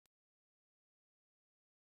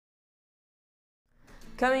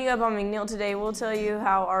Coming up on McNiel Today, we'll tell you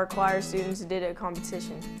how our choir students did at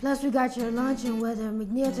competition. Plus, we got your lunch and weather.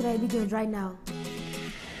 McNiel Today begins right now.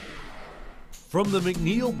 From the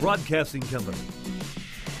McNiel Broadcasting Company,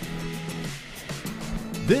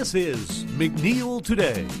 this is McNiel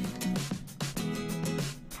Today.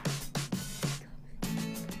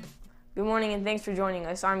 Good morning and thanks for joining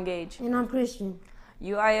us. I'm Gage. And I'm Christian.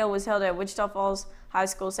 UIL was held at Wichita Falls High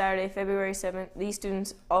School Saturday, February 7th. These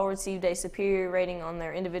students all received a superior rating on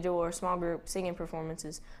their individual or small group singing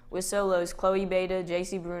performances, with solos Chloe Beta,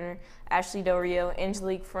 JC Bruner, Ashley Del Rio,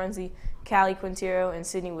 Angelique Frunzi, Callie Quintero, and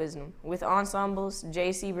Sydney Wisdom. With ensembles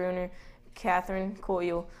JC Bruner, Catherine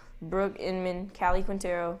Coyle, Brooke Inman, Callie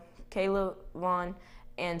Quintero, Kayla Vaughn,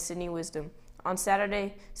 and Sydney Wisdom. On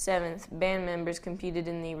Saturday 7th, band members competed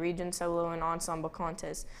in the region solo and ensemble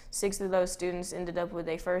contest. 6 of those students ended up with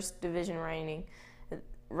a first division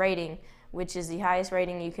rating, which is the highest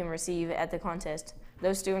rating you can receive at the contest.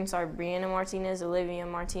 Those students are Brianna Martinez, Olivia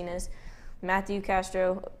Martinez, Matthew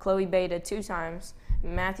Castro, Chloe Beta 2 times,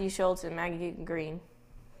 Matthew Schultz, and Maggie Green.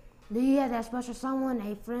 Do you have that special someone,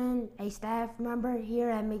 a friend, a staff member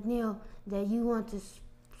here at McNiel that you want to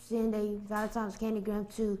send a Valentine's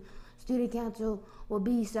candygram to? Student Council will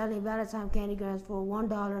be selling Valentine candygrams for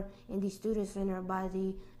 $1 in the Student Center by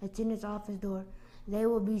the attendance office door. They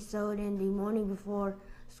will be sold in the morning before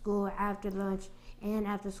school, after lunch, and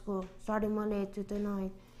after school, starting Monday to the 9th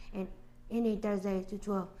and ending Thursday to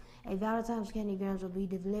 12. A Valentine's candygrams will be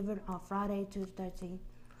delivered on Friday to the 13th.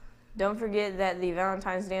 Don't forget that the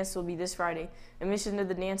Valentine's dance will be this Friday. Admission to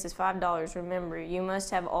the dance is $5. Remember, you must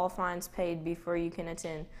have all fines paid before you can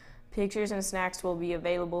attend. Pictures and snacks will be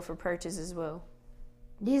available for purchase as well.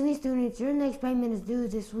 Disney students, your next payment is due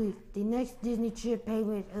this week. The next Disney trip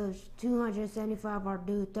payment of $275 are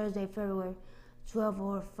due Thursday, February 12th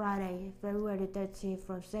or Friday, February the 13th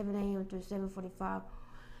from 7 a.m. to 7:45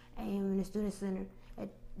 a.m. in the Student Center. At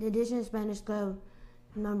the addition Spanish Club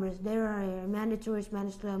members, there are a mandatory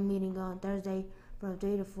Spanish Club meeting on Thursday from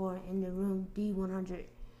 3 to 4 in the room D100.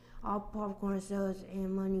 All popcorn sales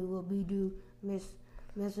and money will be due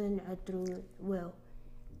missing through well.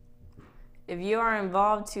 If you are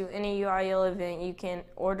involved to any UIL event, you can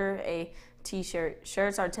order a t-shirt.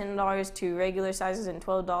 Shirts are $10 to regular sizes and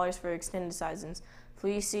 $12 for extended sizes.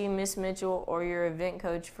 Please see Miss Mitchell or your event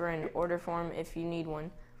coach for an order form if you need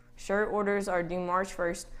one. Shirt orders are due March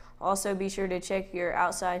 1st. Also be sure to check your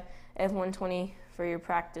outside F-120 for your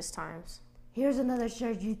practice times. Here's another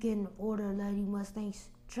shirt you can order, Lady Mustangs.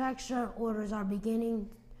 Track shirt orders are beginning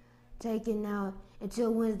taken now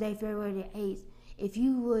until Wednesday, February the 8th. If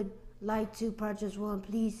you would like to purchase one,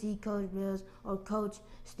 please see Coach Mills or Coach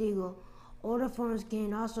Stiegel. Order forms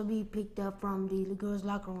can also be picked up from the girls'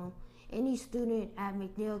 locker room. Any student at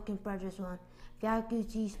McNiel can purchase one.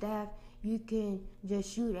 Faculty, staff, you can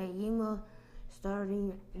just shoot an email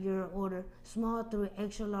starting your order. Small through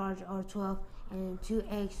extra large are 12 and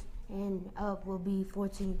 2X and up will be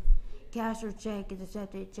 14. Cash or check is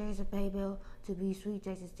accepted. Checks and PayPal to be Sweet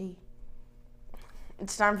Texas Tea.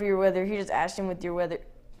 It's time for your weather. Here's Ashton with your weather.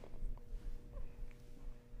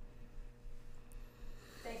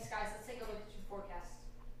 Thanks, guys. Let's take a look at your forecast.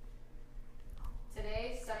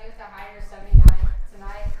 Today, sunny with a high near 79.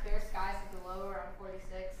 Tonight, clear skies with a low around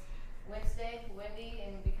 46. Wednesday, windy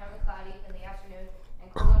and becoming cloudy in the afternoon and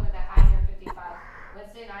cooler with a high near 55.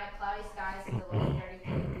 Wednesday night, cloudy skies with a low near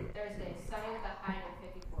 33. Thursday, sunny with a high near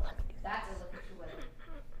 54. That's a look at your weather.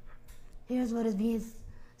 Here's what is being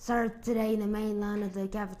served today in the main line of the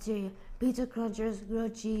cafeteria: pizza crunchers,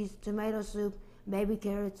 grilled cheese, tomato soup, baby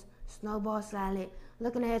carrots, snowball salad.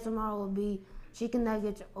 Looking ahead tomorrow will be chicken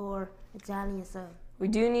nuggets or Italian sub. We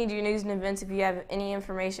do need your news and events. If you have any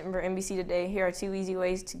information for NBC Today, here are 2 easy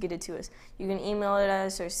ways to get it to us. You can email it at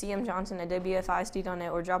us or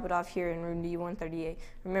cmjohnson@wfisd.net or drop it off here in room D138.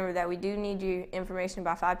 Remember that we do need your information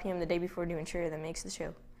by 5 p.m. the day before to ensure that makes the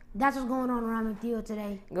show. That's what's going on around McNiel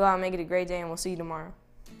today. Go out and make it a great day, and we'll see you tomorrow.